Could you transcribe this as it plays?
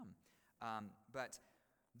But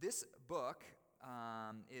this book,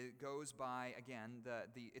 it goes by, again,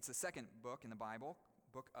 it's the second book in the Bible,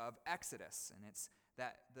 book of Exodus, and it's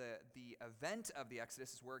that the event of the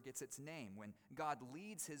Exodus is where it gets its name, when God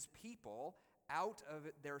leads his people out of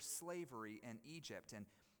their slavery in Egypt. And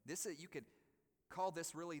this, you could call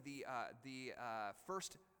this really the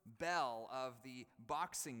first bell of the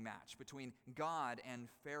boxing match between God and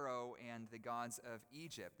Pharaoh and the gods of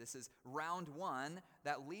Egypt. This is round one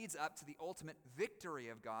that leads up to the ultimate victory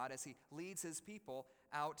of God as he leads his people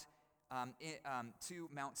out to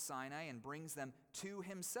Mount Sinai and brings them to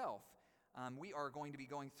himself. We are going to be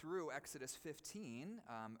going through Exodus 15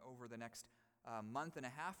 over the next month and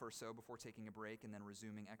a half or so before taking a break and then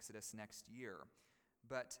resuming Exodus next year.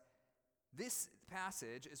 But this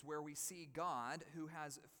passage is where we see God, who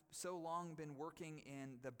has so long been working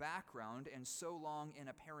in the background and so long in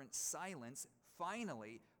apparent silence,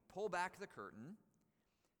 finally pull back the curtain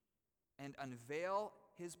and unveil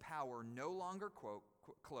his power no longer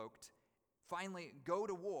cloaked, finally go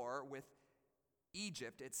to war with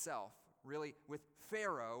Egypt itself, really with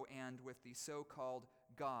Pharaoh and with the so-called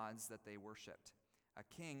gods that they worshipped. A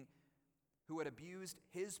king who had abused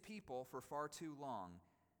his people for far too long.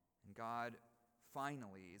 And God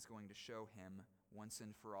finally is going to show him once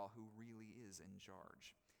and for all who really is in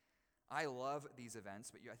charge. I love these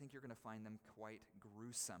events, but I think you're going to find them quite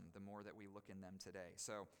gruesome the more that we look in them today.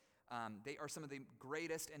 So they are some of the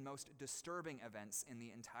greatest and most disturbing events in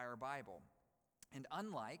the entire Bible. And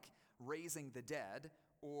unlike raising the dead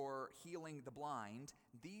or healing the blind,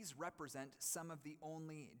 these represent some of the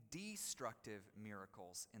only destructive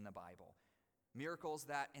miracles in the Bible. Miracles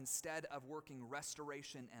that, instead of working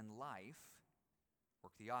restoration and life,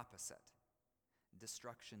 work the opposite,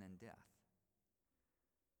 destruction and death.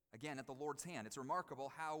 Again, at the Lord's hand, it's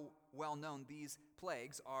remarkable how well known these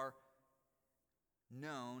plagues are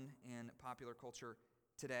known in popular culture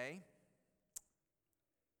today.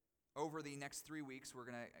 Over the next 3 weeks, we're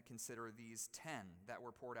going to consider these 10 that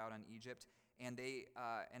were poured out on Egypt, and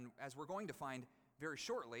and as we're going to find very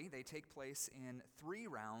shortly, they take place in 3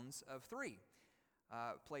 rounds of 3.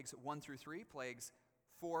 Plagues 1 through 3, plagues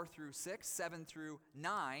 4 through 6, 7 through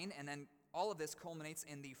 9, and then all of this culminates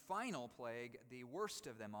in the final plague, the worst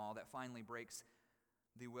of them all, that finally breaks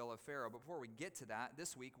the will of Pharaoh. But before we get to that,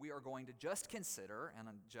 this week we are going to just consider,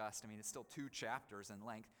 it's still 2 chapters in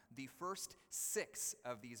length, the first 6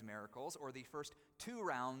 of these miracles, or the first 2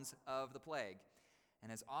 rounds of the plague.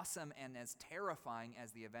 And as awesome and as terrifying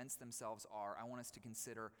as the events themselves are, I want us to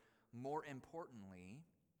consider, more importantly,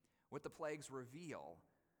 what the plagues reveal,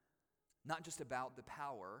 not just about the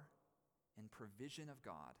power and provision of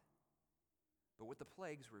God, but what the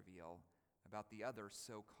plagues reveal about the other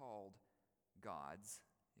so-called gods,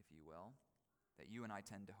 if you will, that you and I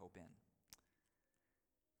tend to hope in.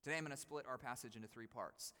 Today I'm going to split our passage into 3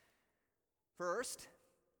 parts. First,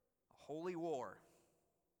 a holy war.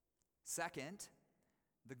 Second,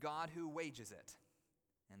 the God who wages it.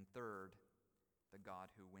 And third, the God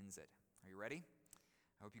who wins it. Are you ready?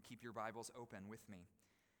 I hope you keep your Bibles open with me.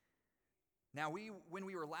 Now, when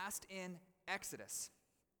we were last in Exodus,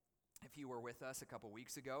 if you were with us a couple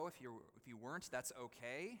weeks ago, if you weren't, that's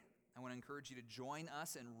okay. I want to encourage you to join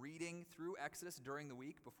us in reading through Exodus during the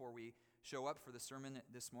week before we show up for the sermon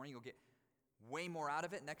this morning. You'll get way more out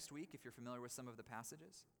of it next week if you're familiar with some of the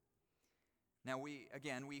passages. Now, we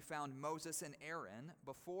found Moses and Aaron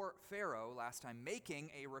before Pharaoh last time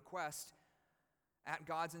making a request at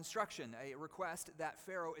God's instruction, a request that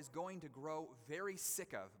Pharaoh is going to grow very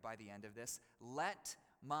sick of by the end of this. Let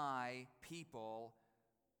my people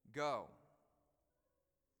go.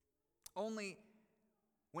 Only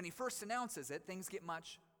when he first announces it, things get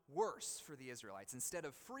much worse for the Israelites. Instead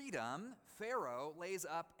of freedom, Pharaoh lays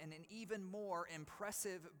up an even more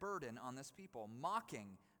impressive burden on this people,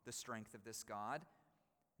 mocking the strength of this God.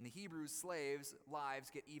 And the Hebrew slaves'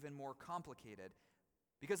 lives get even more complicated.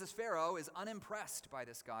 Because as Pharaoh is unimpressed by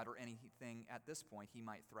this God or anything at this point he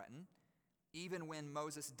might threaten, even when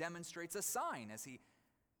Moses demonstrates a sign as he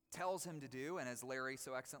tells him to do, and as Larry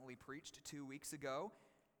so excellently preached 2 weeks ago,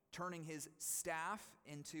 turning his staff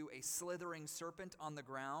into a slithering serpent on the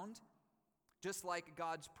ground, just like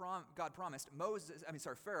God promised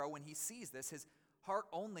Pharaoh, when he sees this, his heart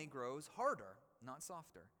only grows harder, not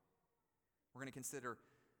softer. We're going to consider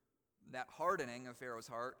that hardening of Pharaoh's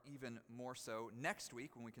heart even more so next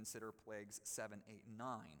week when we consider plagues 7, 8, and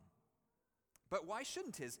 9. But why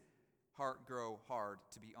shouldn't his heart grow hard,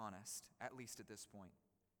 to be honest, at least at this point?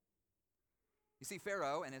 You see,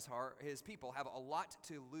 Pharaoh and his people have a lot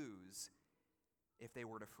to lose if they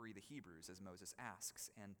were to free the Hebrews, as Moses asks,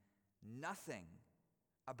 and nothing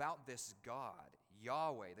about this God,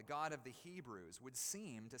 Yahweh, the God of the Hebrews, would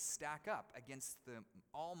seem to stack up against the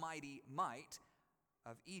almighty might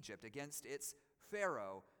of Egypt, against its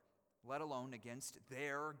Pharaoh, let alone against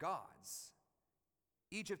their gods.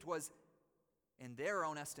 Egypt was, in their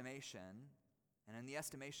own estimation, and in the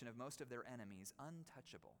estimation of most of their enemies,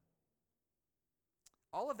 untouchable.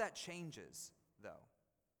 All of that changes, though,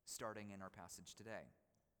 starting in our passage today,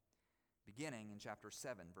 beginning in chapter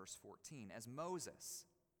 7, verse 14, as Moses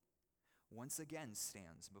once again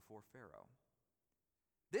stands before Pharaoh.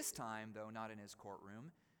 This time, though, not in his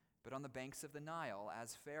courtroom, but on the banks of the Nile,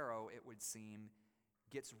 as Pharaoh, it would seem,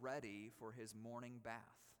 gets ready for his morning bath,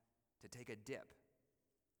 to take a dip.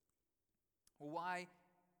 Why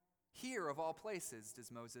here, of all places,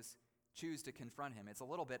 does Moses choose to confront him? It's a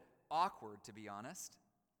little bit awkward, to be honest.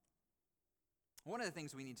 One of the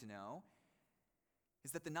things we need to know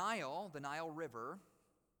is that the Nile River,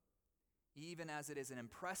 even as it is an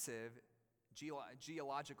impressive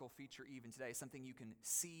geological feature even today, something you can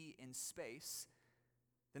see in space,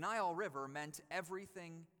 the Nile River meant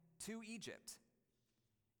everything to Egypt.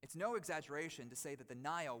 It's no exaggeration to say that the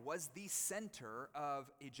Nile was the center of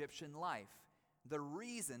Egyptian life, the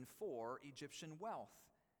reason for Egyptian wealth,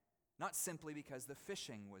 not simply because the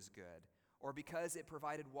fishing was good or because it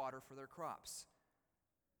provided water for their crops,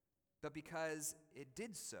 but because it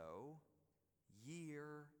did so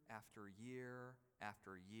year after year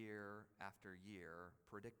after year after year,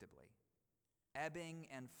 predictably, ebbing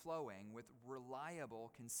and flowing with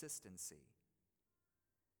reliable consistency.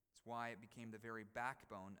 It's why it became the very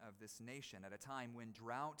backbone of this nation. At a time when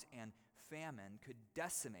drought and famine could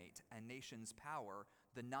decimate a nation's power,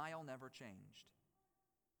 the Nile never changed.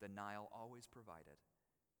 The Nile always provided.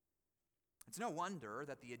 It's no wonder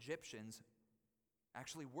that the Egyptians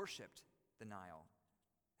actually worshipped the Nile,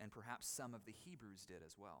 and perhaps some of the Hebrews did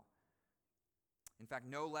as well. In fact,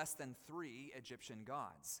 no less than 3 Egyptian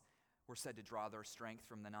gods were said to draw their strength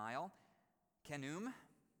from the Nile. Khnum,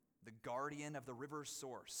 the guardian of the river's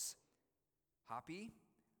source; Hapi,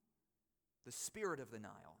 the spirit of the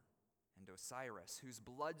Nile; and Osiris, whose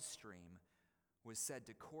bloodstream was said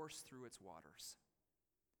to course through its waters.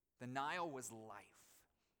 The Nile was life,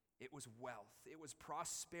 it was wealth, it was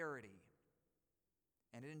prosperity,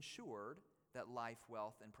 and it ensured that life,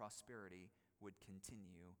 wealth, and prosperity would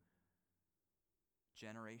continue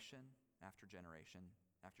generation after generation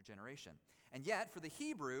after generation. And yet, for the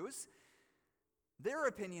Hebrews, their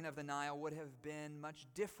opinion of the Nile would have been much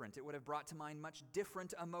different. It would have brought to mind much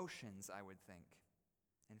different emotions, I would think.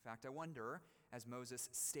 In fact, I wonder, as Moses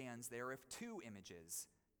stands there, if 2 images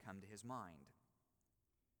come to his mind.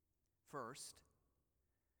 First,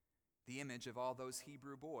 the image of all those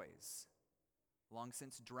Hebrew boys, long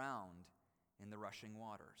since drowned in the rushing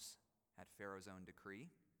waters at Pharaoh's own decree.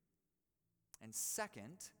 And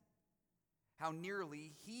second, how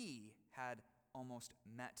nearly he had almost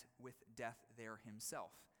met with death there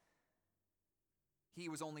himself. He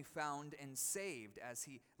was only found and saved as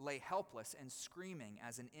he lay helpless and screaming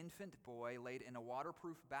as an infant boy laid in a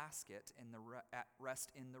waterproof basket at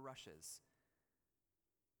rest in the rushes.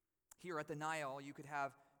 Here at the Nile, you could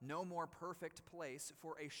have no more perfect place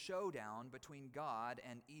for a showdown between God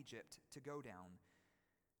and Egypt to go down.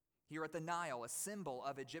 Here at the Nile, a symbol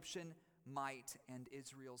of Egyptian might and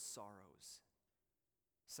Israel's sorrows.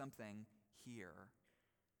 Something here,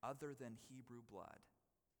 other than Hebrew blood,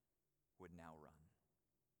 would now run.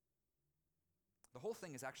 The whole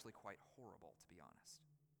thing is actually quite horrible, to be honest.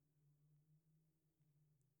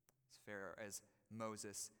 As fair as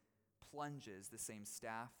Moses plunges the same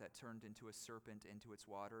staff that turned into a serpent into its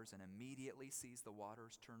waters and immediately sees the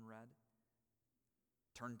waters turn red,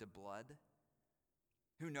 turn to blood.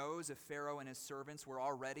 Who knows if Pharaoh and his servants were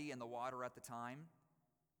already in the water at the time?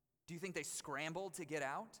 Do you think they scrambled to get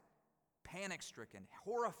out? Panic-stricken,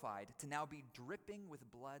 horrified to now be dripping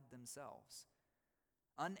with blood themselves,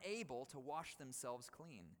 unable to wash themselves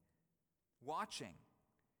clean, watching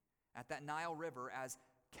at that Nile River as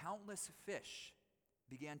countless fish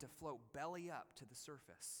began to float belly up to the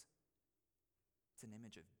surface. It's an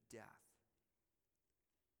image of death.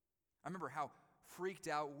 I remember how freaked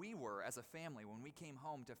out we were as a family when we came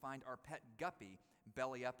home to find our pet guppy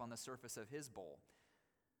belly up on the surface of his bowl.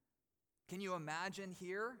 Can you imagine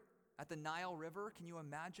here at the Nile River, can you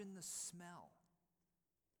imagine the smell?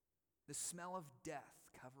 The smell of death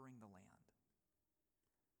covering the land.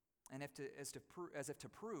 And as if to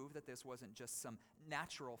prove that this wasn't just some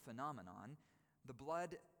natural phenomenon, the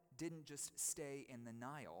blood didn't just stay in the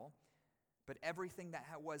Nile, but everything that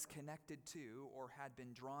was connected to or had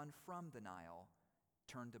been drawn from the Nile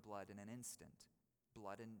turned to blood in an instant.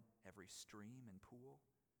 Blood in every stream and pool,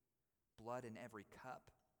 blood in every cup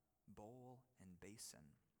bowl and basin.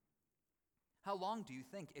 How long do you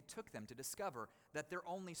think it took them to discover that their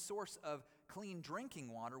only source of clean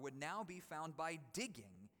drinking water would now be found by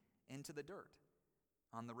digging into the dirt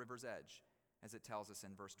on the river's edge, as it tells us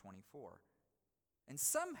in verse 24? And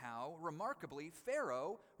somehow, remarkably,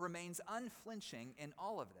 Pharaoh remains unflinching in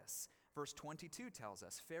all of this. Verse 22 tells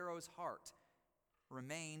us Pharaoh's heart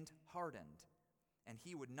remained hardened, and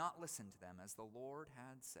he would not listen to them as the Lord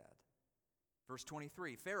had said. Verse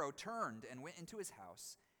 23, Pharaoh turned and went into his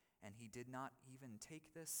house, and he did not even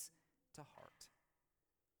take this to heart.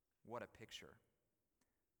 What a picture.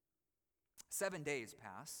 7 days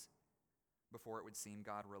pass before it would seem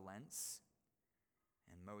God relents,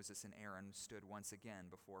 and Moses and Aaron stood once again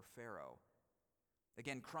before Pharaoh,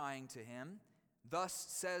 again crying to him, "Thus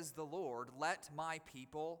says the Lord, let my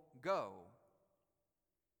people go."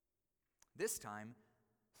 This time,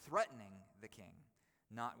 threatening the king,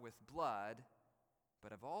 not with blood,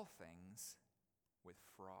 but of all things, with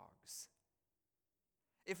frogs.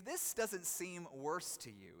 If this doesn't seem worse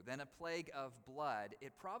to you than a plague of blood,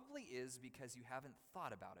 it probably is because you haven't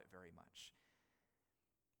thought about it very much.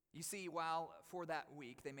 You see, while for that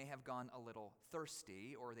week they may have gone a little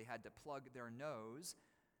thirsty, or they had to plug their nose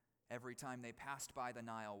every time they passed by the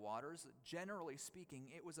Nile waters, generally speaking,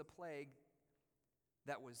 it was a plague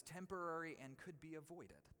that was temporary and could be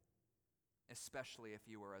avoided, especially if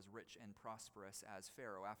you were as rich and prosperous as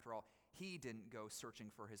Pharaoh. After all, he didn't go searching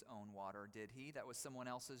for his own water, did he? That was someone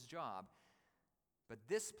else's job. But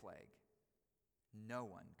this plague, no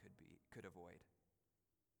one could avoid.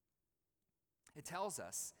 It tells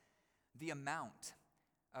us the amount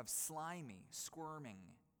of slimy,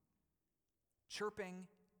 squirming, chirping,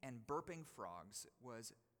 and burping frogs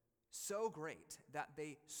was so great that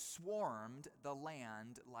they swarmed the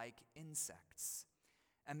land like insects.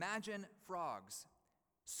 Imagine frogs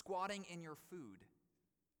squatting in your food,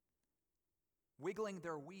 wiggling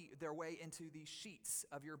their way into the sheets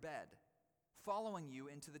of your bed, following you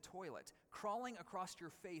into the toilet, crawling across your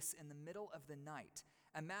face in the middle of the night.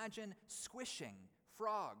 Imagine squishing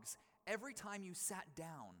frogs every time you sat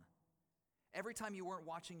down, every time you weren't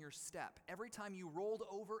watching your step, every time you rolled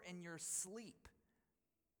over in your sleep.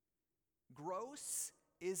 Gross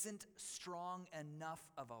isn't strong enough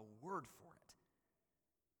of a word for it.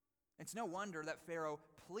 It's no wonder that Pharaoh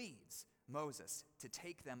pleads Moses to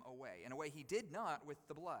take them away, in a way he did not with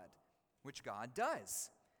the blood, which God does.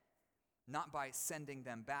 Not by sending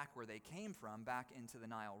them back where they came from, back into the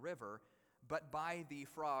Nile River, but by the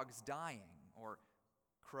frogs dying or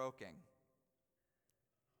croaking.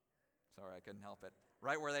 Sorry, I couldn't help it.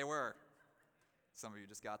 Right where they were. Some of you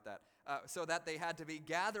just got that. So that they had to be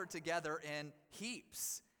gathered together in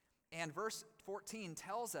heaps. And verse 14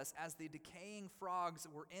 tells us, as the decaying frogs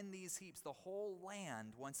were in these heaps, the whole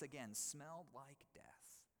land once again smelled like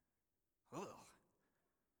death. Ugh.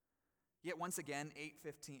 Yet once again,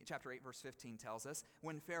 chapter 8, verse 15 tells us,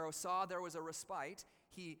 when Pharaoh saw there was a respite,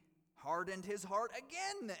 he hardened his heart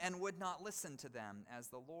again and would not listen to them, as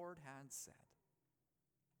the Lord had said.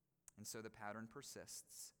 And so the pattern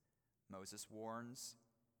persists. Moses warns,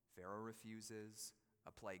 Pharaoh refuses,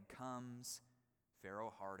 a plague comes,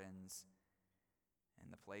 Pharaoh hardens,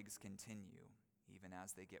 and the plagues continue, even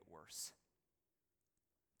as they get worse.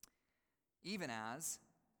 Even as,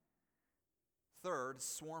 third,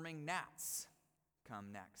 swarming gnats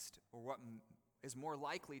come next, or what is more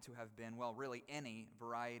likely to have been, well, really any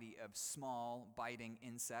variety of small, biting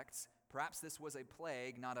insects. Perhaps this was a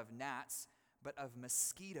plague not of gnats, but of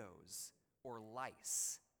mosquitoes or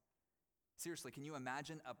lice. Seriously, can you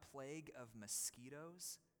imagine a plague of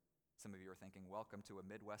mosquitoes? Some of you are thinking, welcome to a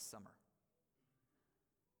Midwest summer.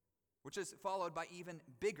 Which is followed by even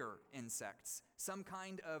bigger insects, some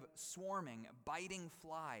kind of swarming, biting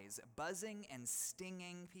flies, buzzing and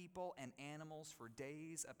stinging people and animals for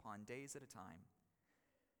days upon days at a time.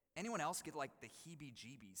 Anyone else get like the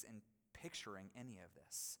heebie-jeebies in picturing any of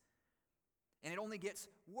this? And it only gets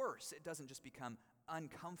worse. It doesn't just become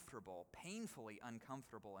uncomfortable, painfully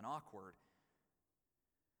uncomfortable and awkward.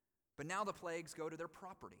 But now the plagues go to their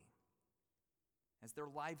property, as their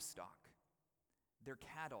livestock, their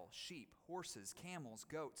cattle, sheep, horses, camels,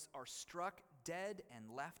 goats are struck dead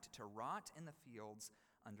and left to rot in the fields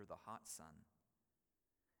under the hot sun.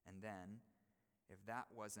 And then, if that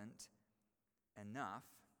wasn't enough,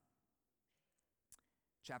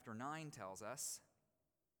 chapter 9 tells us,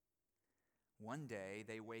 one day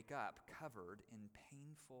they wake up covered in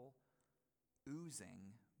painful,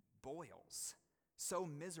 oozing boils, so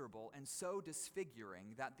miserable and so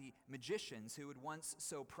disfiguring that the magicians who had once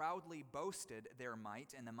so proudly boasted their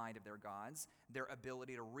might and the might of their gods, their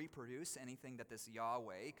ability to reproduce anything that this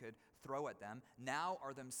Yahweh could throw at them, now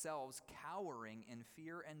are themselves cowering in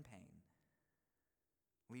fear and pain,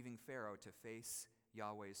 leaving Pharaoh to face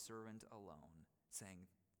Yahweh's servant alone, saying,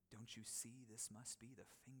 "Don't you see this must be the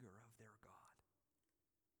finger of their God?"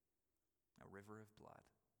 A river of blood,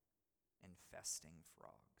 infesting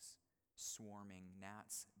frogs, swarming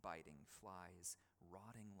gnats, biting flies,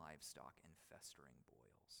 rotting livestock, and festering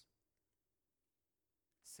boils.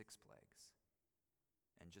 6 plagues,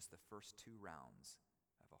 and just the first 2 rounds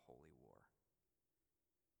of a holy war.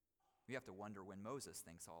 We have to wonder when Moses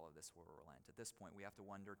thinks all of this will relent. At this point, we have to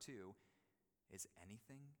wonder too, is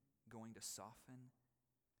anything going to soften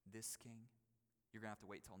this king? You're going to have to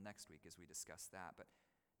wait till next week as we discuss that. But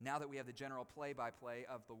now that we have the general play-by-play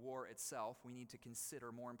of the war itself, we need to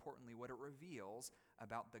consider, more importantly, what it reveals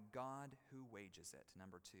about the God who wages it.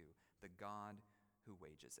 Number 2, the God who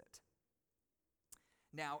wages it.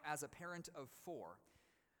 Now, as a parent of 4,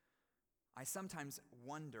 I sometimes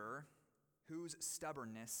wonder whose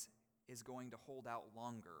stubbornness is going to hold out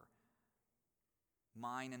longer,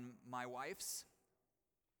 mine and my wife's,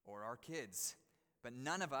 or our kids. But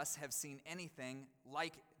none of us have seen anything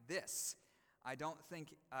like this. I don't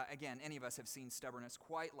think, again, any of us have seen stubbornness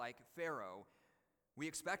quite like Pharaoh. We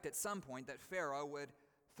expect at some point that Pharaoh would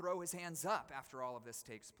throw his hands up after all of this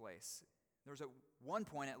takes place. There's one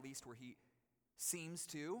point at least where he seems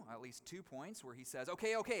to, at least 2 points, where he says,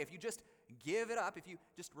 okay, if you just give it up, if you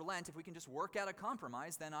just relent, if we can just work out a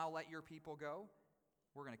compromise, then I'll let your people go.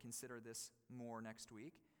 We're going to consider this more next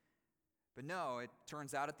week. But no, it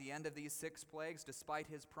turns out at the end of these 6 plagues, despite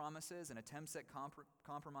his promises and attempts at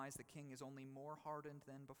compromise, the king is only more hardened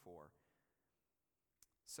than before.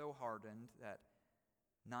 So hardened that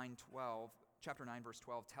chapter 9, verse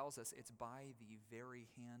 12 tells us it's by the very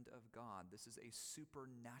hand of God. This is a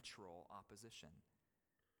supernatural opposition.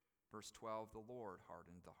 Verse 12, the Lord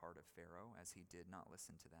hardened the heart of Pharaoh as he did not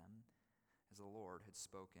listen to them, as the Lord had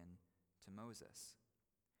spoken to Moses.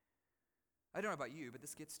 I don't know about you, but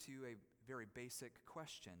this gets to a very basic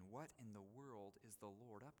question. What in the world is the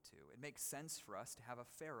Lord up to? It makes sense for us to have a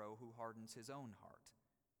Pharaoh who hardens his own heart.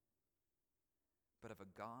 But of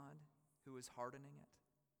a God who is hardening it,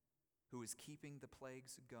 who is keeping the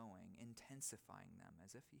plagues going, intensifying them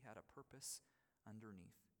as if he had a purpose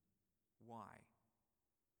underneath. Why?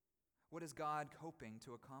 What is God hoping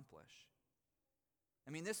to accomplish?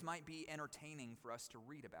 I mean, this might be entertaining for us to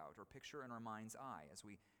read about or picture in our mind's eye as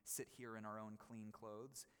we sit here in our own clean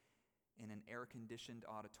clothes in an air-conditioned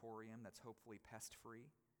auditorium that's hopefully pest-free.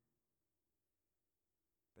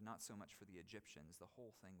 But not so much for the Egyptians. The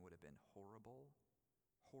whole thing would have been horrible,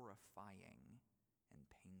 horrifying, and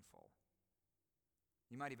painful.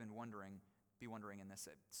 You might even be wondering in this,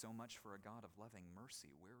 so much for a God of loving mercy.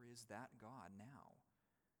 Where is that God now?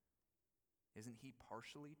 Isn't he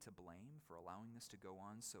partially to blame for allowing this to go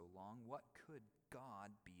on so long? What could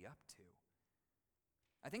God be up to?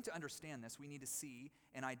 I think to understand this, we need to see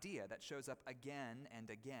an idea that shows up again and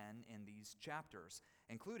again in these chapters,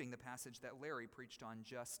 including the passage that Larry preached on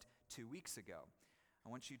just 2 weeks ago. I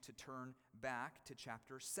want you to turn back to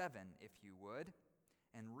chapter 7, if you would,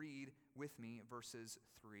 and read with me verses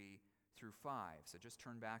 3 through 5. So just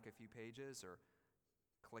turn back a few pages or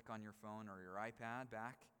click on your phone or your iPad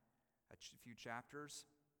back a few chapters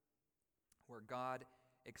where God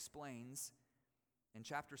explains in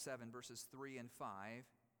chapter 7, verses 3 and 5,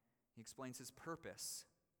 he explains his purpose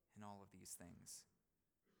in all of these things.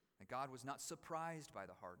 That God was not surprised by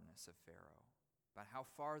the hardness of Pharaoh, but how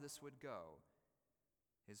far this would go,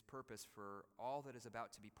 his purpose for all that is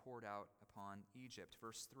about to be poured out upon Egypt.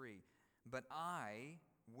 Verse 3, but I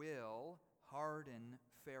will harden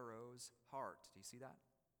Pharaoh's heart. Do you see that?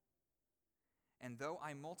 And though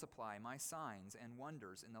I multiply my signs and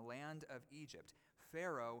wonders in the land of Egypt,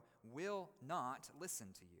 Pharaoh will not listen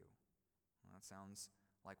to you. Well, that sounds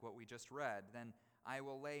like what we just read. Then I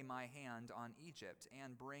will lay my hand on Egypt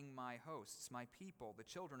and bring my hosts, my people, the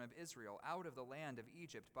children of Israel, out of the land of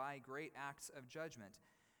Egypt by great acts of judgment.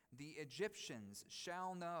 The Egyptians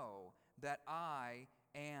shall know that I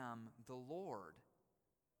am the Lord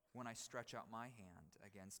when I stretch out my hand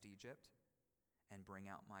against Egypt and bring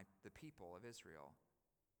out the people of Israel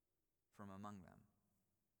from among them.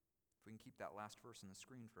 If we can keep that last verse on the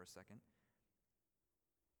screen for a second.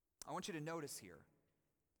 I want you to notice here,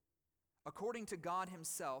 according to God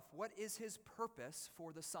himself, what is his purpose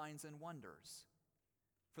for the signs and wonders,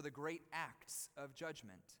 for the great acts of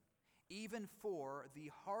judgment, even for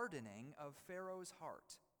the hardening of Pharaoh's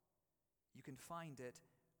heart? You can find it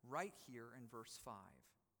right here in verse 5.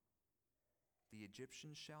 The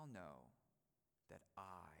Egyptians shall know that I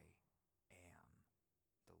am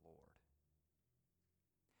the Lord.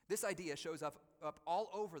 This idea shows up all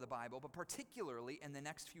over the Bible, but particularly in the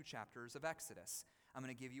next few chapters of Exodus. I'm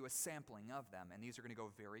going to give you a sampling of them, and these are going to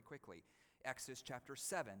go very quickly. Exodus chapter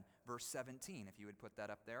 7, verse 17, if you would put that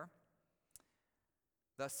up there.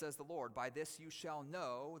 Thus says the Lord, by this you shall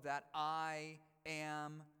know that I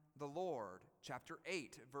am the Lord. Chapter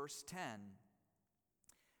 8, verse 10.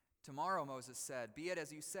 Tomorrow, Moses said, be it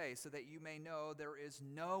as you say, so that you may know there is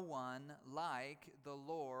no one like the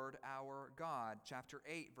Lord our God. Chapter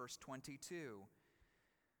 8, verse 22.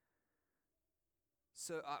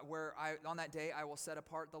 So on that day I will set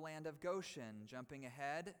apart the land of Goshen, jumping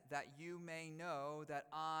ahead, that you may know that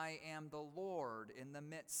I am the Lord in the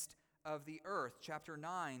midst of the earth. Chapter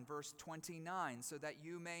 9, verse 29, so that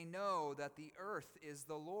you may know that the earth is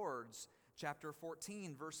the Lord's. Chapter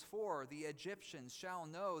 14, verse 4, the Egyptians shall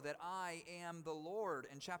know that I am the Lord.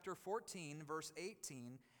 And chapter 14, verse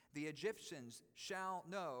 18, the Egyptians shall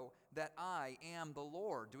know that I am the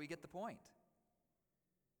Lord. Do we get the point?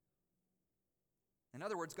 In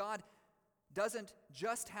other words, God doesn't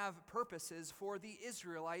just have purposes for the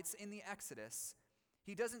Israelites in the Exodus.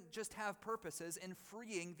 He doesn't just have purposes in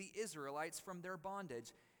freeing the Israelites from their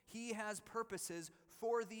bondage. He has purposes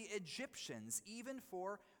for the Egyptians, even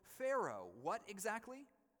for Pharaoh. What exactly?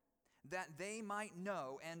 That they might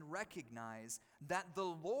know and recognize that the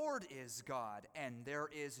Lord is God and there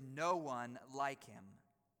is no one like him.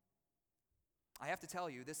 I have to tell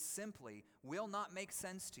you, this simply will not make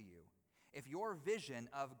sense to you if your vision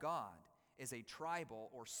of God is a tribal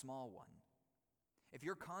or small one. If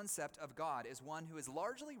your concept of God is one who is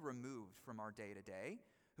largely removed from our day-to-day,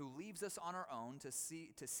 who leaves us on our own to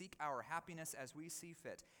seek our happiness as we see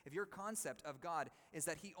fit. If your concept of God is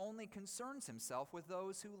that he only concerns himself with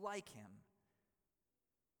those who like him.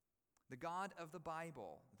 The God of the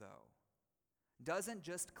Bible, though, doesn't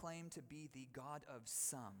just claim to be the God of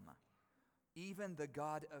some, even the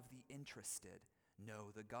God of the interested.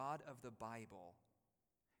 No, the God of the Bible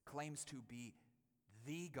claims to be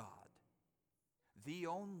the God, the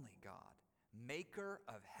only God, maker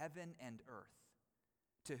of heaven and earth,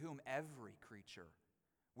 to whom every creature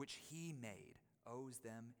which he made owes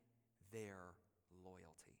them their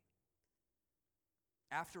loyalty.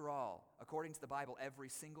 After all, according to the Bible, every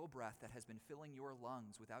single breath that has been filling your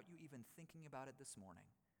lungs without you even thinking about it this morning,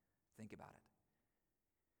 think about it.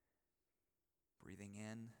 Breathing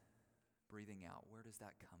in, breathing out, where does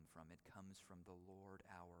that come from? It comes from the Lord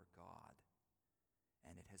our God,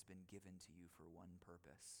 and it has been given to you for one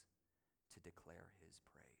purpose, to declare his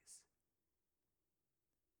praise.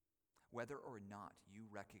 Whether or not you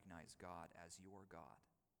recognize God as your God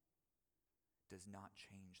does not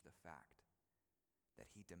change the fact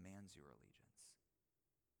that he demands your allegiance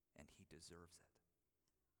and he deserves it.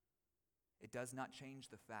 It does not change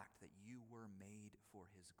the fact that you were made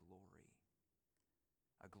for his glory,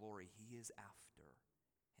 a glory he is after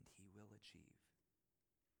and he will achieve.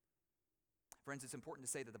 Friends, it's important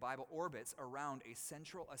to say that the Bible orbits around a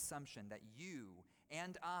central assumption that you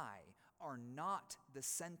and I are not the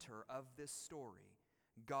center of this story.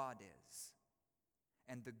 God is.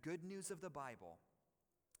 And the good news of the Bible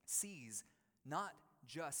sees not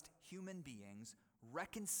just human beings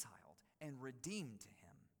reconciled and redeemed to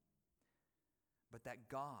him, but that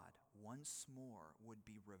God once more would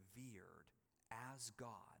be revered as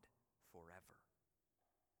God forever.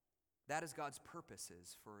 That is God's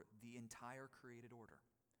purposes for the entire created order,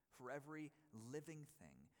 for every living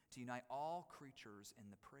thing, to unite all creatures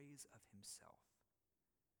in the praise of himself.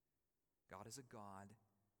 God is a God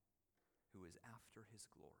who is after his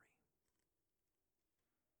glory.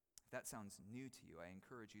 If that sounds new to you, I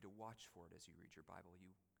encourage you to watch for it as you read your Bible.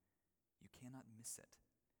 You cannot miss it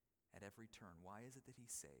at every turn. Why is it that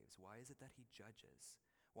he saves? Why is it that he judges?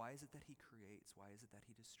 Why is it that he creates? Why is it that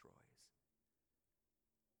he destroys?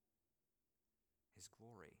 His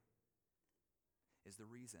glory is the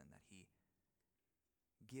reason that he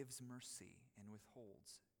gives mercy and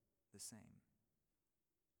withholds the same.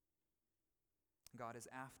 God is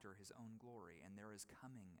after his own glory, and there is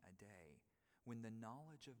coming a day when the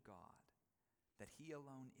knowledge of God, that he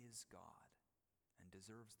alone is God and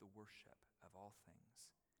deserves the worship of all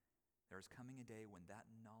things, there is coming a day when that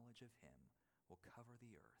knowledge of him will cover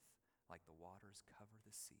the earth like the waters cover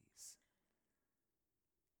the seas.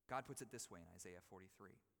 God puts it this way in Isaiah 43.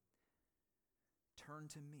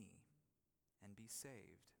 Turn to me and be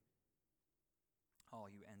saved,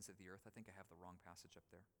 all you ends of the earth. I think I have the wrong passage up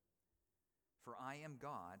there. For I am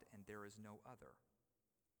God and there is no other.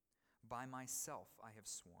 By myself I have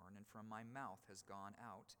sworn, and from my mouth has gone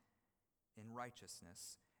out in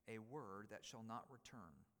righteousness a word that shall not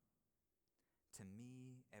return. To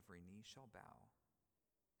me every knee shall bow,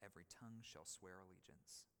 every tongue shall swear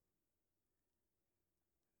allegiance.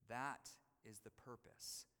 That is the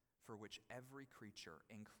purpose for which every creature,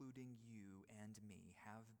 including you and me,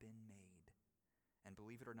 have been made. And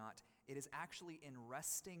believe it or not, it is actually in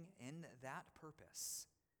resting in that purpose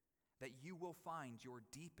that you will find your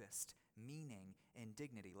deepest meaning and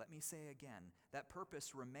dignity. Let me say again, that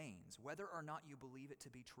purpose remains, whether or not you believe it to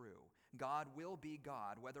be true. God will be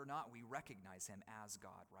God, whether or not we recognize him as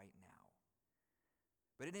God right now.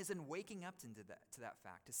 But it is in waking up to that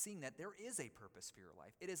fact, to seeing that there is a purpose for your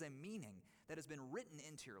life. It is a meaning that has been written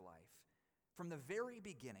into your life from the very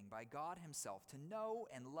beginning by God himself, to know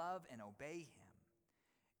and love and obey him.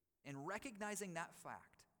 And recognizing that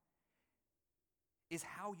fact is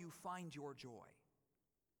how you find your joy.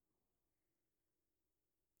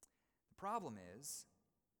 The problem is,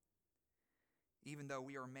 even though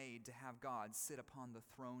we are made to have God sit upon the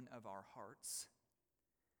throne of our hearts,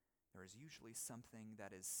 there is usually something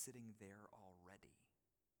that is sitting there already.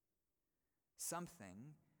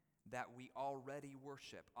 Something that we already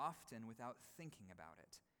worship, often without thinking about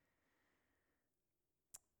it.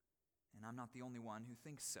 And I'm not the only one who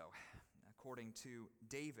thinks so. According to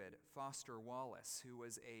David Foster Wallace, who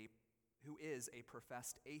is a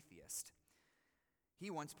professed atheist, he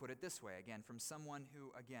once put it this way, again, from someone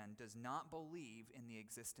who, again, does not believe in the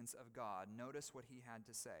existence of God. Notice what he had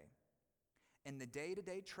to say. In the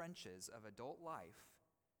day-to-day trenches of adult life,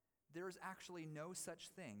 there is actually no such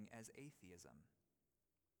thing as atheism.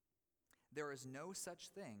 There is no such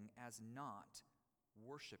thing as not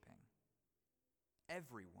worshiping.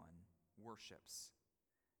 Everyone worships.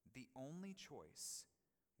 The only choice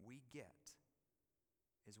we get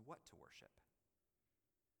is what to worship.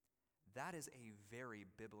 That is a very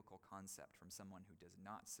biblical concept from someone who does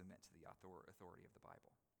not submit to the authority of the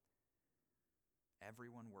Bible.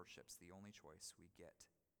 Everyone worships. The only choice we get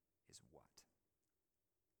is what?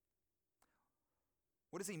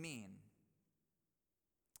 What does he mean?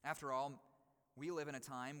 After all, we live in a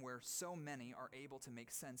time where so many are able to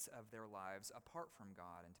make sense of their lives apart from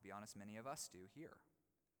God, and to be honest, many of us do here.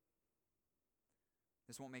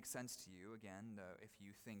 This won't make sense to you, again, if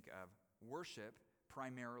you think of worship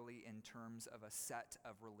primarily in terms of a set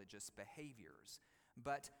of religious behaviors.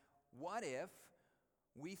 But what if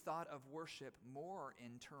we thought of worship more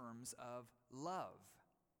in terms of love?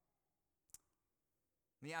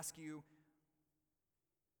 Let me ask you,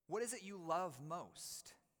 what is it you love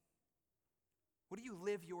most? What do you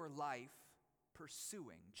live your life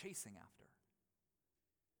pursuing, chasing after?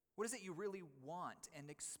 What is it you really want and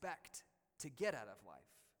expect to get out of life?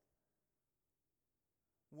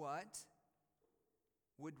 What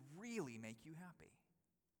would really make you happy?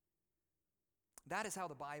 That is how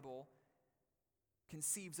the Bible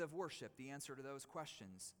conceives of worship, the answer to those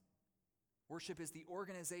questions. Worship is the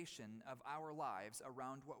organization of our lives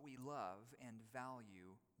around what we love and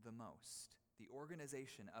value the most. The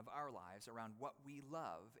organization of our lives around what we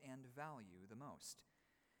love and value the most.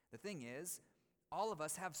 The thing is, all of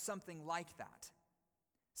us have something like that.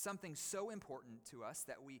 Something so important to us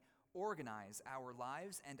that we organize our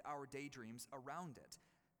lives and our daydreams around it.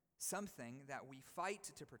 Something that we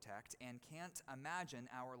fight to protect and can't imagine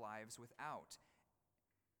our lives without.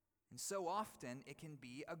 And so often it can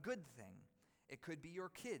be a good thing. It could be your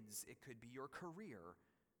kids. It could be your career.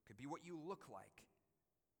 It could be what you look like,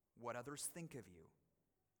 what others think of you.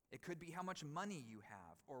 It could be how much money you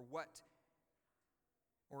have, or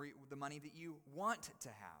the money that you want to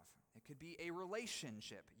have. It could be a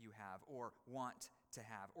relationship you have or want to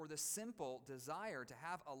have, or the simple desire to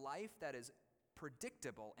have a life that is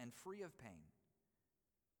predictable and free of pain.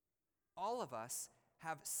 All of us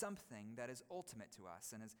have something that is ultimate to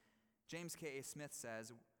us, and as James K.A. Smith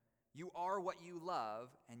says, you are what you love,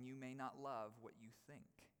 and you may not love what you think.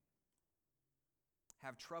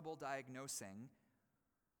 Have trouble diagnosing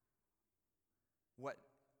what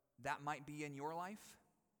that might be in your life?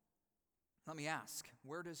 Let me ask,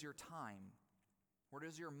 where does your time, where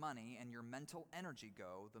does your money and your mental energy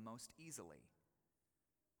go the most easily?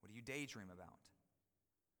 What do you daydream about?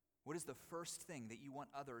 What is the first thing that you want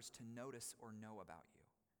others to notice or know about you?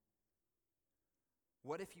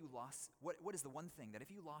 What is the one thing that if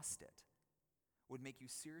you lost it would make you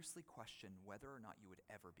seriously question whether or not you would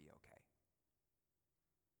ever be okay?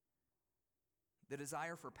 The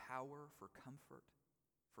desire for power, for comfort,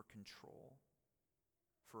 for control,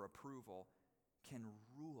 for approval can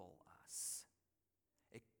rule us.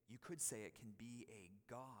 You could say it can be a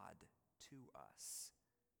god to us.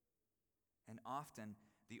 And often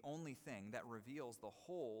the only thing that reveals the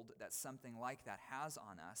hold that something like that has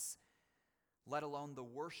on us, let alone the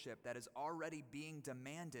worship that is already being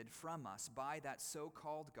demanded from us by that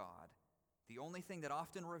so-called God, the only thing that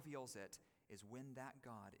often reveals it is when that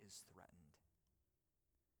God is threatened.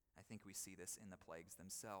 I think we see this in the plagues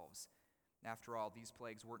themselves. After all, these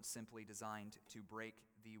plagues weren't simply designed to break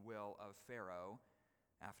the will of Pharaoh.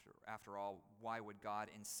 After all, why would God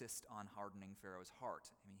insist on hardening Pharaoh's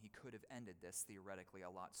heart? I mean, he could have ended this theoretically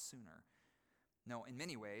a lot sooner. No, in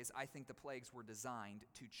many ways, I think the plagues were designed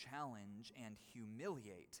to challenge and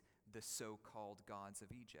humiliate the so-called gods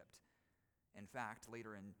of Egypt. In fact,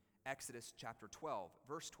 later in Exodus chapter 12,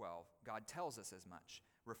 verse 12, God tells us as much,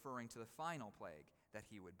 referring to the final plague that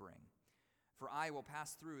he would bring. For I will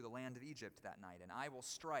pass through the land of Egypt that night, and I will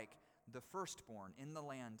strike the firstborn in the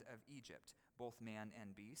land of Egypt, both man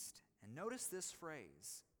and beast. And notice this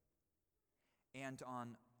phrase, and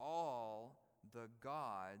on all the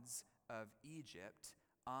gods of Egypt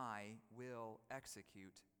I will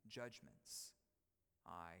execute judgments.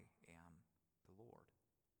 I am the Lord.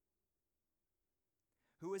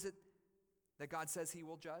 Who is it that God says he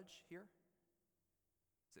will judge here?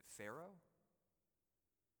 Is it Pharaoh?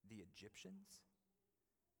 The Egyptians?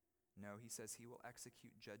 No, he says he will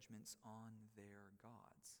execute judgments on their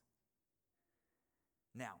gods.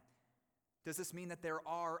 Now, does this mean that there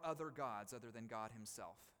are other gods other than God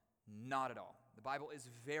himself? Not at all. The Bible is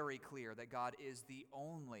very clear that God is the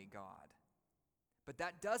only God. But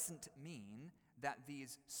that doesn't mean that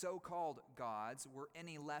these so-called gods were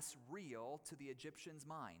any less real to the Egyptians'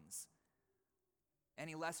 minds,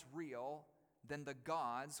 any less real than the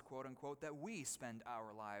gods, quote unquote, that we spend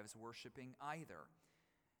our lives worshiping either.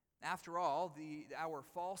 After all, our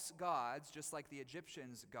false gods, just like the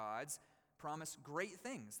Egyptians' gods, promise great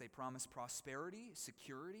things. They promise prosperity,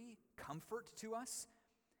 security, comfort to us.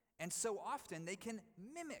 And so often they can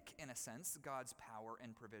mimic, in a sense, God's power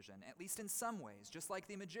and provision, at least in some ways, just like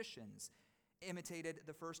the magicians imitated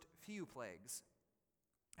the first few plagues.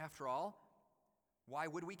 After all, why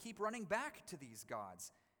would we keep running back to these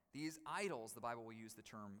gods, these idols, the Bible will use the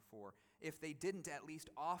term for, if they didn't at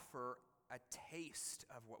least offer a taste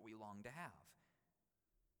of what we long to have?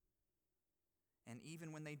 And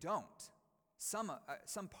even when they don't, some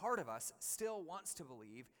part of us still wants to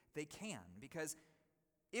believe they can, because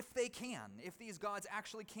if these gods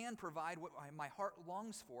actually can provide what my heart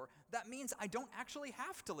longs for, that means I don't actually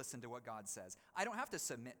have to listen to what God says. I don't have to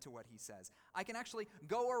submit to what he says. I can actually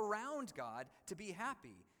go around God to be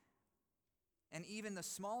happy. And even the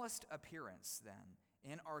smallest appearance, then,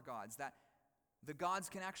 in our gods, that the gods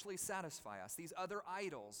can actually satisfy us. These other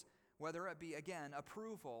idols, whether it be, again,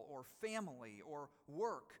 approval or family or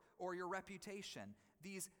work or your reputation,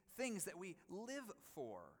 these things that we live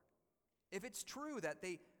for, if it's true that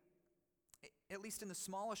they, at least in the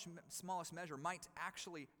smallest measure, might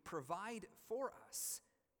actually provide for us,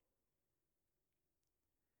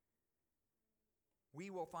 we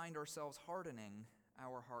will find ourselves hardening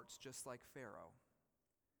our hearts just like Pharaoh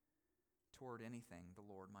toward anything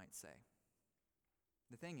the Lord might say.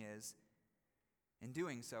 The thing is, in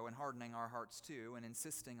doing so and hardening our hearts too and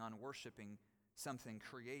insisting on worshiping something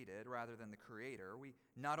created rather than the Creator, we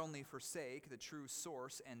not only forsake the true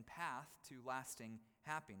source and path to lasting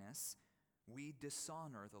happiness, we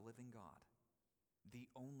dishonor the living God, the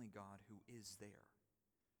only God who is there.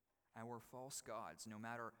 Our false gods, no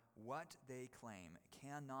matter what they claim,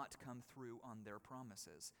 cannot come through on their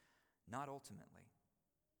promises, not ultimately.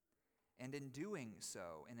 And in doing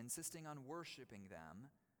so, and insisting on worshiping them,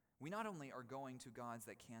 we not only are going to gods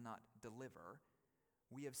that cannot deliver,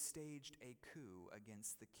 we have staged a coup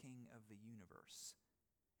against the King of the universe.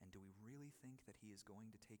 And do we really think that he is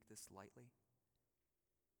going to take this lightly?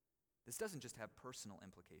 This doesn't just have personal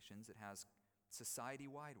implications, it has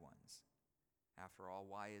society-wide ones. After all,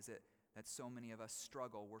 why is it that so many of us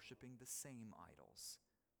struggle worshiping the same idols?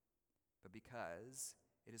 But because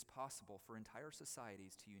it is possible for entire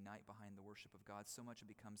societies to unite behind the worship of God, so much it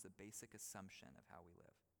becomes the basic assumption of how we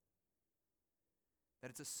live. That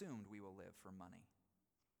it's assumed we will live for money.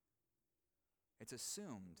 It's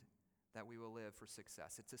assumed that we will live for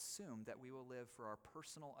success. It's assumed that we will live for our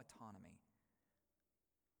personal autonomy.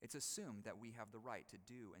 It's assumed that we have the right to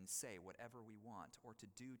do and say whatever we want, or to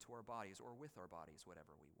do to our bodies or with our bodies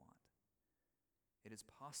whatever we want. It is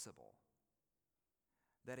possible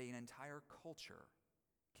that an entire culture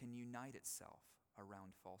can unite itself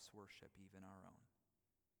around false worship, even our own.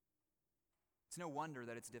 It's no wonder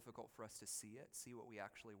that it's difficult for us to see what we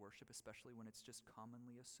actually worship, especially when it's just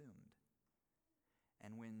commonly assumed.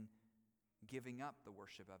 And when giving up the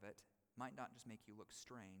worship of it might not just make you look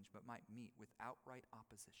strange, but might meet with outright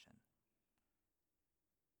opposition.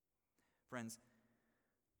 Friends,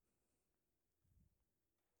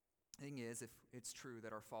 the thing is, if it's true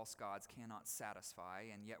that our false gods cannot satisfy,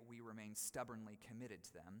 and yet we remain stubbornly committed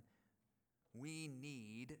to them, we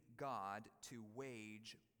need God to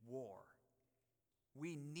wage war.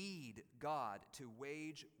 We need God to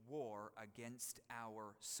wage war against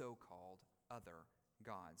our so-called other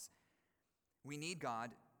gods. We need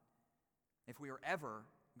God if we are ever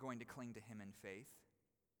going to cling to him in faith.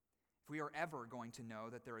 If we are ever going to know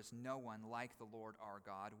that there is no one like the Lord our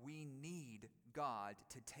God, we need God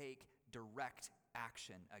to take direct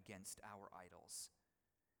action against our idols,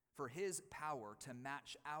 for his power to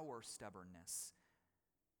match our stubbornness,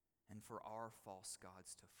 and for our false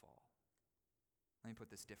gods to fall. Let me put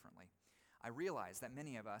this differently. I realize that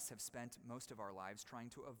many of us have spent most of our lives trying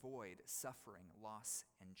to avoid suffering, loss,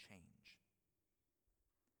 and change.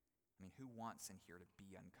 I mean, who wants in here to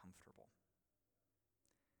be uncomfortable?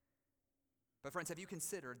 But friends, have you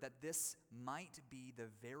considered that this might be the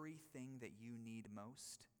very thing that you need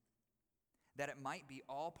most? That it might be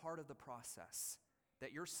all part of the process,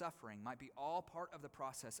 that your suffering might be all part of the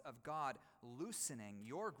process of God loosening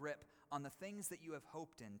your grip on the things that you have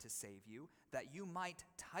hoped in to save you, that you might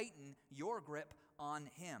tighten your grip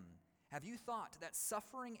on him. Have you thought that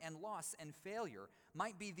suffering and loss and failure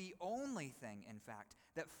might be the only thing, in fact,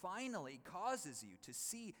 that finally causes you to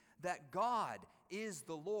see that God is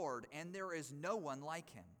the Lord and there is no one like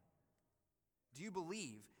him? Do you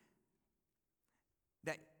believe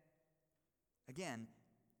that, again,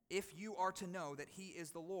 if you are to know that he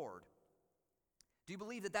is the Lord, do you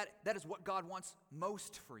believe that is what God wants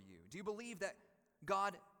most for you? Do you believe that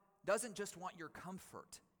God doesn't just want your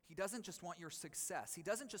comfort? He doesn't just want your success. He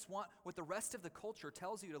doesn't just want what the rest of the culture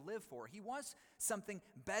tells you to live for. He wants something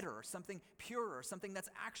better, something purer, something that's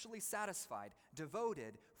actually satisfied,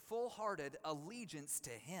 devoted, full-hearted allegiance to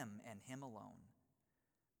him and him alone.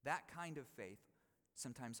 That kind of faith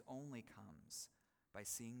sometimes only comes by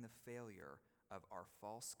seeing the failure of our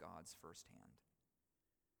false gods firsthand.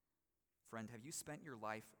 Friend, have you spent your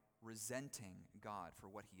life resenting God for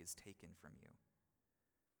what he has taken from you,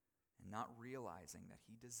 and not realizing that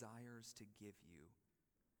he desires to give you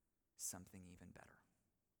something even better?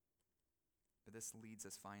 But this leads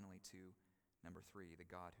us finally to number 3, the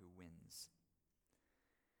God who wins.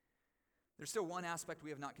 There's still one aspect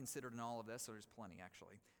we have not considered in all of this, so there's plenty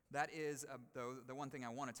actually. That is, though, the one thing I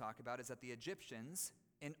want to talk about is that the Egyptians,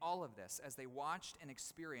 in all of this, as they watched and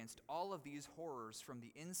experienced all of these horrors from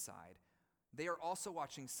the inside, they are also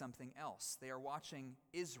watching something else. They are watching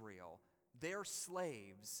Israel, their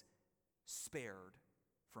slaves, spared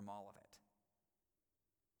from all of it.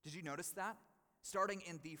 Did you notice that? Starting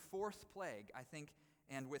in the 4th plague, I think,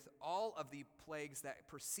 and with all of the plagues that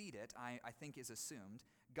precede it, I think is assumed,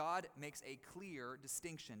 God makes a clear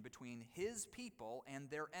distinction between his people and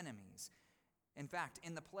their enemies. In fact,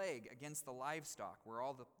 in the plague against the livestock, where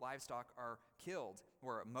all the livestock are killed,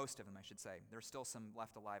 or most of them, I should say, there's still some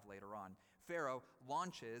left alive later on, Pharaoh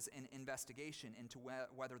launches an investigation into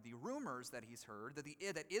whether the rumors that he's heard,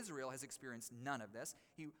 that Israel has experienced none of this,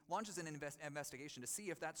 he launches an investigation to see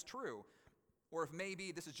if that's true, or if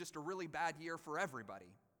maybe this is just a really bad year for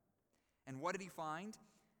everybody. And what did he find?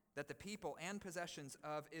 That the people and possessions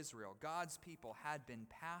of Israel, God's people, had been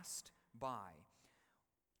passed by.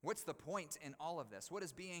 What's the point in all of this? What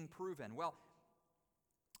is being proven? Well,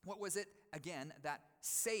 what was it, again, that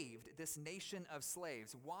saved this nation of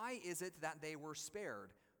slaves? Why is it that they were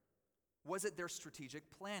spared? Was it their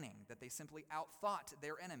strategic planning, that they simply outthought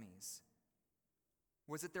their enemies?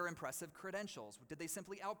 Was it their impressive credentials? Did they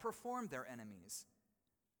simply outperform their enemies?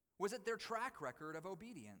 Was it their track record of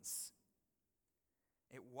obedience?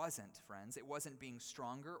 It wasn't, friends. It wasn't being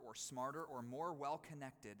stronger or smarter or more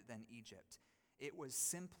well-connected than Egypt. It was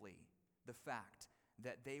simply the fact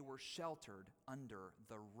that they were sheltered under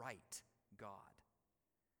the right God.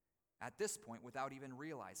 At this point, without even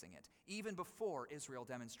realizing it, even before Israel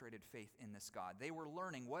demonstrated faith in this God, they were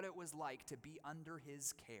learning what it was like to be under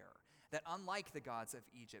his care. That unlike the gods of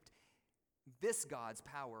Egypt, this God's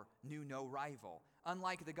power knew no rival.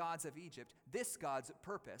 Unlike the gods of Egypt, this God's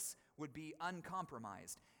purpose would be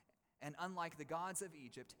uncompromised. And unlike the gods of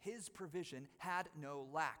Egypt, his provision had no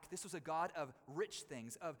lack. This was a God of rich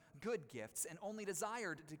things, of good gifts, and only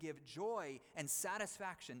desired to give joy and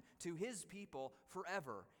satisfaction to his people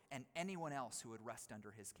forever and anyone else who would rest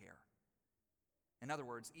under his care. In other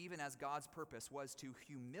words, even as God's purpose was to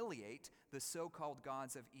humiliate the so-called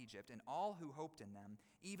gods of Egypt and all who hoped in them,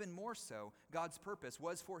 even more so, God's purpose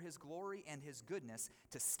was for his glory and his goodness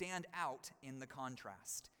to stand out in the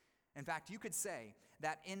contrast. In fact, you could say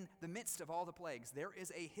that in the midst of all the plagues, there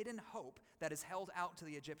is a hidden hope that is held out to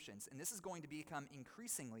the Egyptians. And this is going to become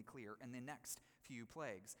increasingly clear in the next few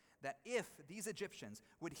plagues. That if these Egyptians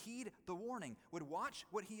would heed the warning, would watch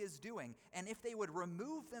what he is doing, and if they would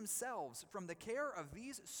remove themselves from the care of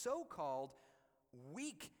these so-called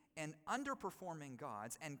weak and underperforming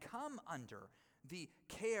gods and come under the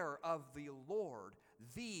care of the Lord,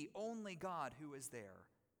 the only God who is there,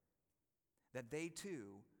 that they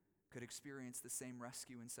too could experience the same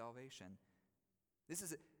rescue and salvation. This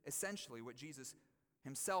is essentially what Jesus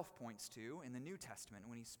himself points to in the New Testament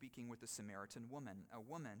when he's speaking with the Samaritan woman, a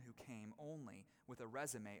woman who came only with a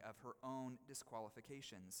resume of her own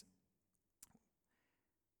disqualifications.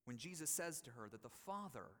 When Jesus says to her that the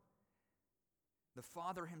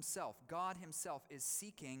Father himself, God himself, is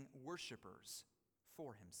seeking worshipers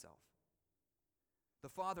for himself. The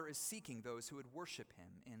Father is seeking those who would worship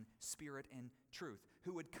him in spirit and truth,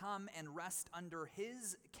 who would come and rest under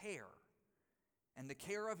his care and the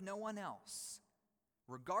care of no one else,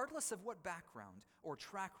 regardless of what background or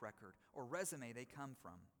track record or resume they come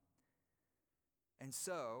from. And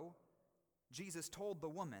so, Jesus told the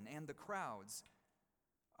woman and the crowds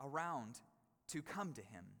around to come to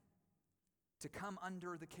him, to come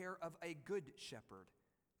under the care of a good shepherd,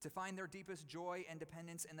 to find their deepest joy and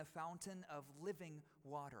dependence in the fountain of living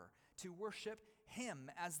water, to worship him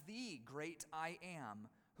as the great I am,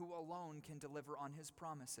 who alone can deliver on his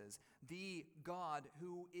promises, the God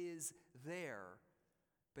who is there.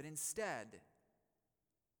 But instead,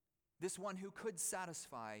 this one who could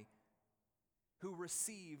satisfy, who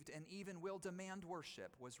received and even will demand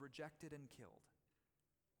worship, was rejected and killed.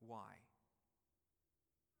 Why?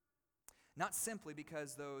 Not simply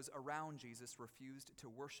because those around Jesus refused to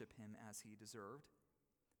worship him as he deserved,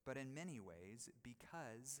 but in many ways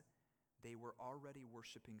because they were already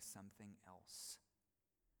worshiping something else,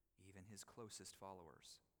 even his closest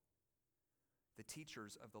followers. The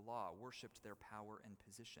teachers of the law worshiped their power and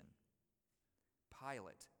position.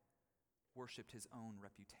 Pilate worshiped his own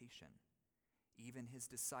reputation. Even his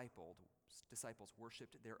disciples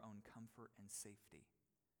worshiped their own comfort and safety.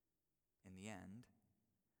 In the end,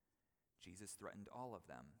 Jesus threatened all of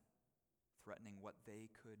them, threatening what they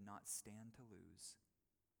could not stand to lose.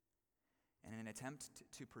 And in an attempt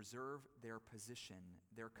to preserve their position,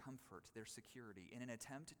 their comfort, their security, in an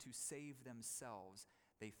attempt to save themselves,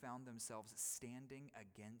 they found themselves standing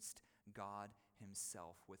against God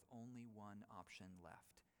himself with only one option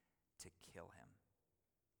left: to kill him,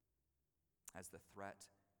 as the threat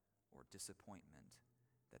or disappointment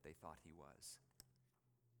that they thought he was.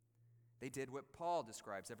 They did what Paul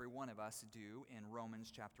describes every one of us do in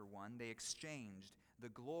Romans chapter 1. They exchanged the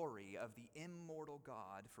glory of the immortal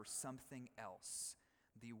God for something else,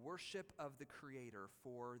 the worship of the Creator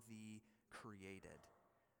for the created.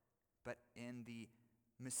 But in the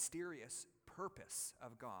mysterious purpose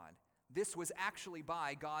of God, this was actually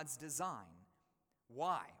by God's design.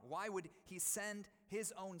 Why? Why would he send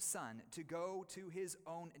his own son to go to his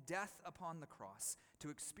own death upon the cross, to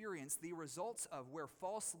experience the results of where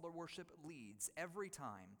false worship leads every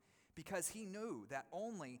time? Because he knew that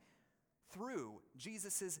only through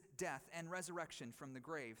Jesus' death and resurrection from the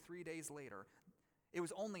grave 3 days later, it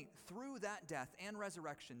was only through that death and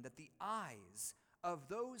resurrection that the eyes of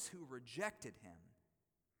those who rejected him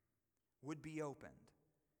would be opened.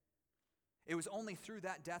 It was only through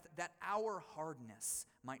that death that our hardness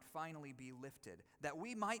might finally be lifted, that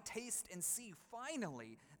we might taste and see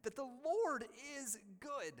finally that the Lord is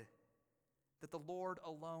good, that the Lord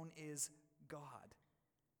alone is God,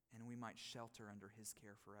 and we might shelter under his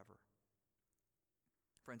care forever.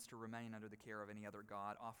 Friends, to remain under the care of any other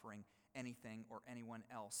God, offering anything or anyone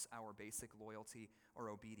else our basic loyalty or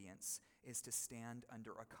obedience, is to stand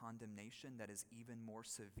under a condemnation that is even more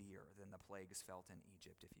severe than the plagues felt in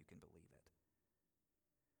Egypt, if you can believe it.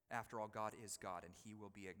 After all, God is God, and he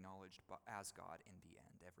will be acknowledged as God in the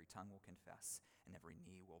end. Every tongue will confess, and every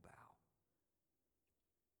knee will bow.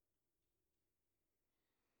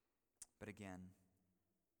 But again,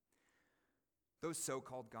 those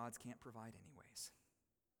so-called gods can't provide anyways.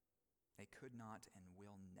 They could not and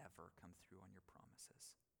will never come through on your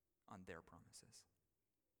promises, on their promises.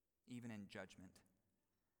 Even in judgment,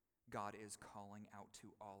 God is calling out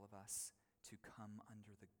to all of us to come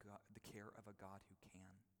under the care of a God who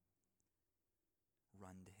can.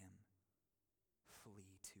 Run to him.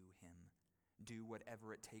 Flee to him. Do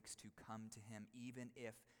whatever it takes to come to him, even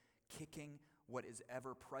if kicking what is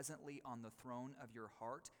ever presently on the throne of your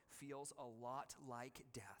heart feels a lot like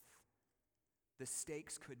death. The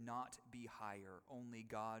stakes could not be higher. Only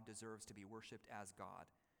God deserves to be worshipped as God.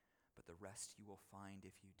 But the rest you will find,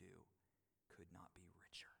 if you do, could not be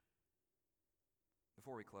richer.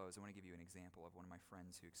 Before we close, I want to give you an example of one of my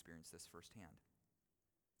friends who experienced this firsthand.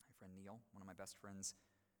 My friend Neil, one of my best friends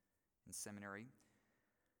in seminary,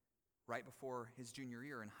 right before his junior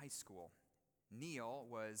year in high school, Neil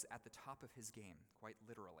was at the top of his game, quite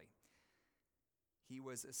literally. He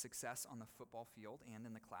was a success on the football field and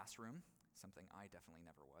in the classroom, something I definitely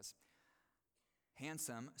never was.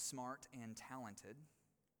 Handsome, smart, and talented,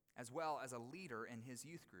 as well as a leader in his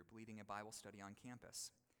youth group leading a Bible study on campus.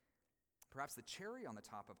 Perhaps the cherry on the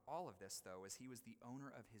top of all of this, though, is he was the owner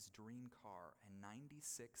of his dream car, a 96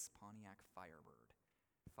 Pontiac Firebird,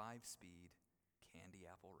 5-speed, candy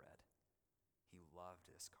apple red. He loved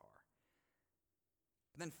this car.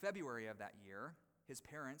 But then February of that year, his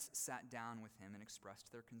parents sat down with him and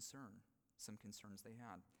expressed their concern, some concerns they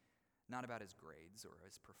had, not about his grades or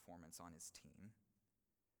his performance on his team,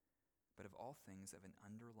 but of all things of an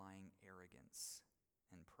underlying arrogance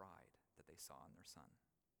and pride that they saw in their son.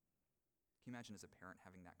 Can you imagine as a parent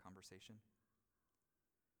having that conversation?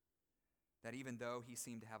 That even though he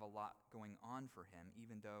seemed to have a lot going on for him,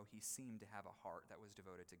 even though he seemed to have a heart that was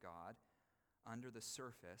devoted to God, under the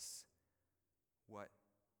surface, what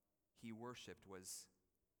he worshipped was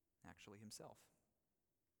actually himself.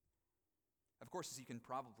 Of course, as you can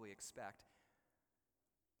probably expect,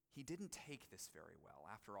 he didn't take this very well.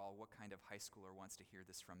 After all, what kind of high schooler wants to hear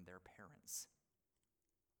this from their parents?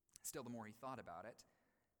 Still, the more he thought about it,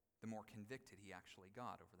 the more convicted he actually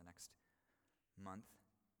got over the next month,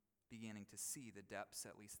 beginning to see the depths,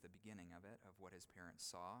 at least the beginning of it, of what his parents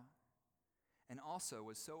saw, and also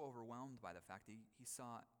was so overwhelmed by the fact that he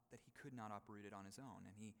saw that he could not uproot it on his own,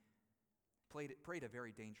 and he prayed a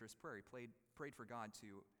very dangerous prayer. He prayed for God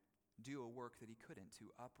to do a work that he couldn't,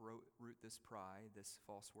 to uproot this pride, this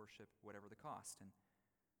false worship, whatever the cost. And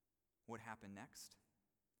what happened next?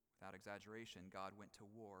 Without exaggeration, God went to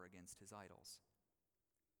war against his idols.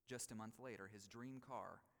 Just a month later, his dream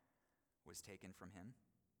car was taken from him,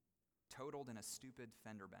 totaled in a stupid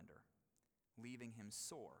fender bender, leaving him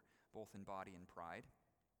sore, both in body and pride.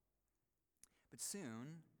 But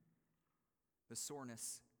soon, the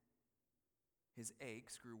soreness, his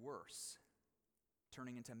aches grew worse,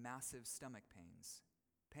 turning into massive stomach pains.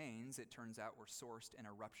 Pains, it turns out, were sourced in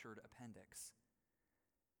a ruptured appendix,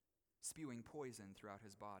 spewing poison throughout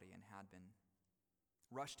his body, and had been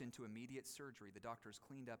rushed into immediate surgery. The doctors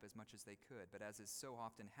cleaned up as much as they could, but as is so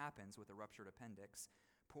often happens with a ruptured appendix,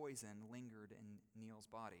 poison lingered in Neil's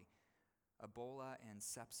body. Ebola and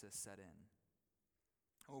sepsis set in.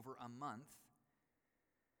 Over a month,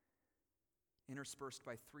 interspersed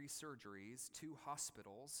by 3 surgeries, 2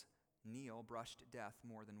 hospitals, Neil brushed death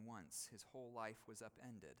more than once. His whole life was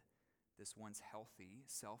upended. This once healthy,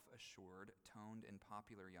 self-assured, toned, and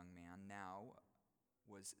popular young man now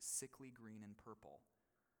was sickly green and purple.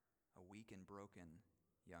 A weak and broken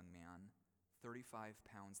young man, 35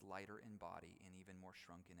 pounds lighter in body and even more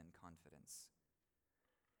shrunken in confidence.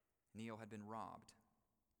 Neil had been robbed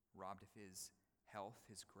of his health,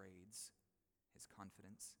 his grades, his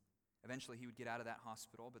confidence. Eventually he would get out of that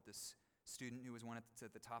hospital, but this student who was one at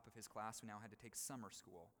the top of his class who now had to take summer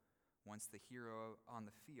school, once the hero on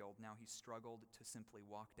the field, now he struggled to simply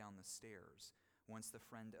walk down the stairs. Once the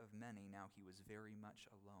friend of many, now he was very much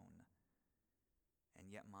alone. And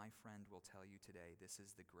yet my friend will tell you today, this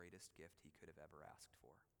is the greatest gift he could have ever asked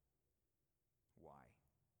for. Why?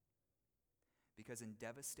 Because in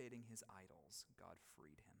devastating his idols, God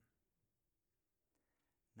freed him.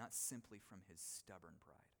 Not simply from his stubborn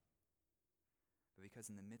pride, but because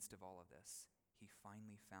in the midst of all of this, he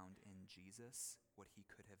finally found in Jesus what he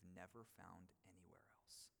could have never found anywhere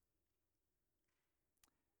else.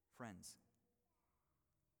 Friends,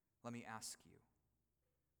 let me ask you,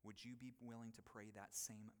 would you be willing to pray that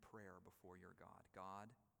same prayer before your God? God,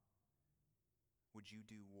 would you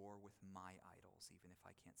do war with my idols even if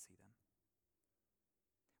I can't see them?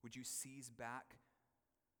 Would you seize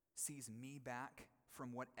me back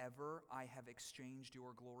from whatever I have exchanged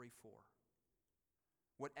your glory for?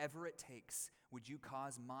 Whatever it takes, would you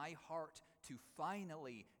cause my heart to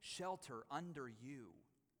finally shelter under you?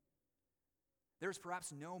 There's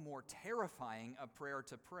perhaps no more terrifying a prayer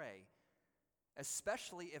to pray,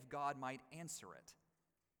 especially if God might answer it.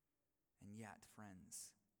 And yet, friends,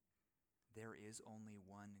 there is only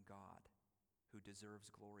one God who deserves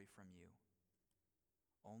glory from you.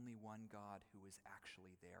 Only one God who is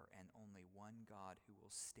actually there, and only one God who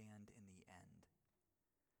will stand in the end,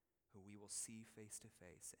 who we will see face to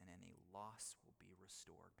face, and any loss will be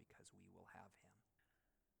restored because we will have him,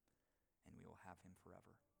 and we will have him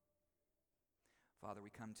forever. Father,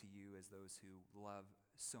 we come to you as those who love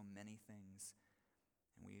so many things,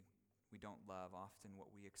 and we don't love often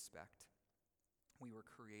what we expect. We were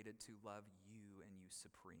created to love you and you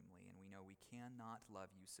supremely, and we know we cannot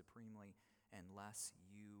love you supremely unless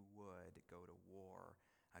you would go to war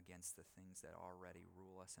against the things that already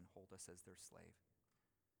rule us and hold us as their slave.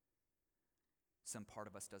 Some part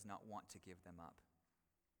of us does not want to give them up.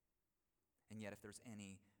 And yet, if there's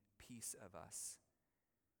any piece of us,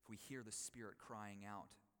 if we hear the Spirit crying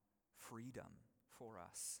out freedom for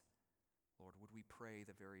us, Lord, would we pray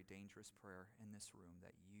the very dangerous prayer in this room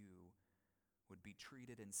that you would be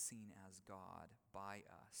treated and seen as God by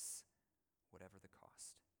us, whatever the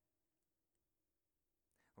cost.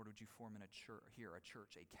 Lord, would you form in a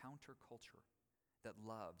church, a counterculture that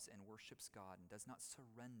loves and worships God and does not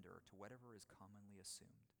surrender to whatever is commonly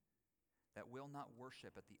assumed, that will not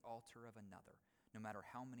worship at the altar of another, no matter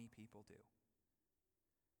how many people do.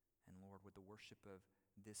 And Lord, would the worship of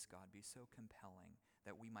this God be so compelling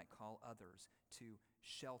that we might call others to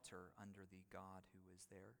shelter under the God who is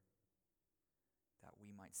there, that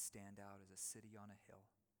we might stand out as a city on a hill,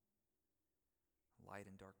 light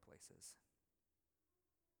in dark places.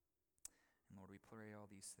 And Lord, we pray all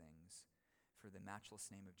these things for the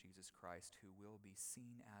matchless name of Jesus Christ, who will be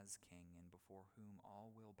seen as King and before whom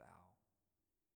all will bow.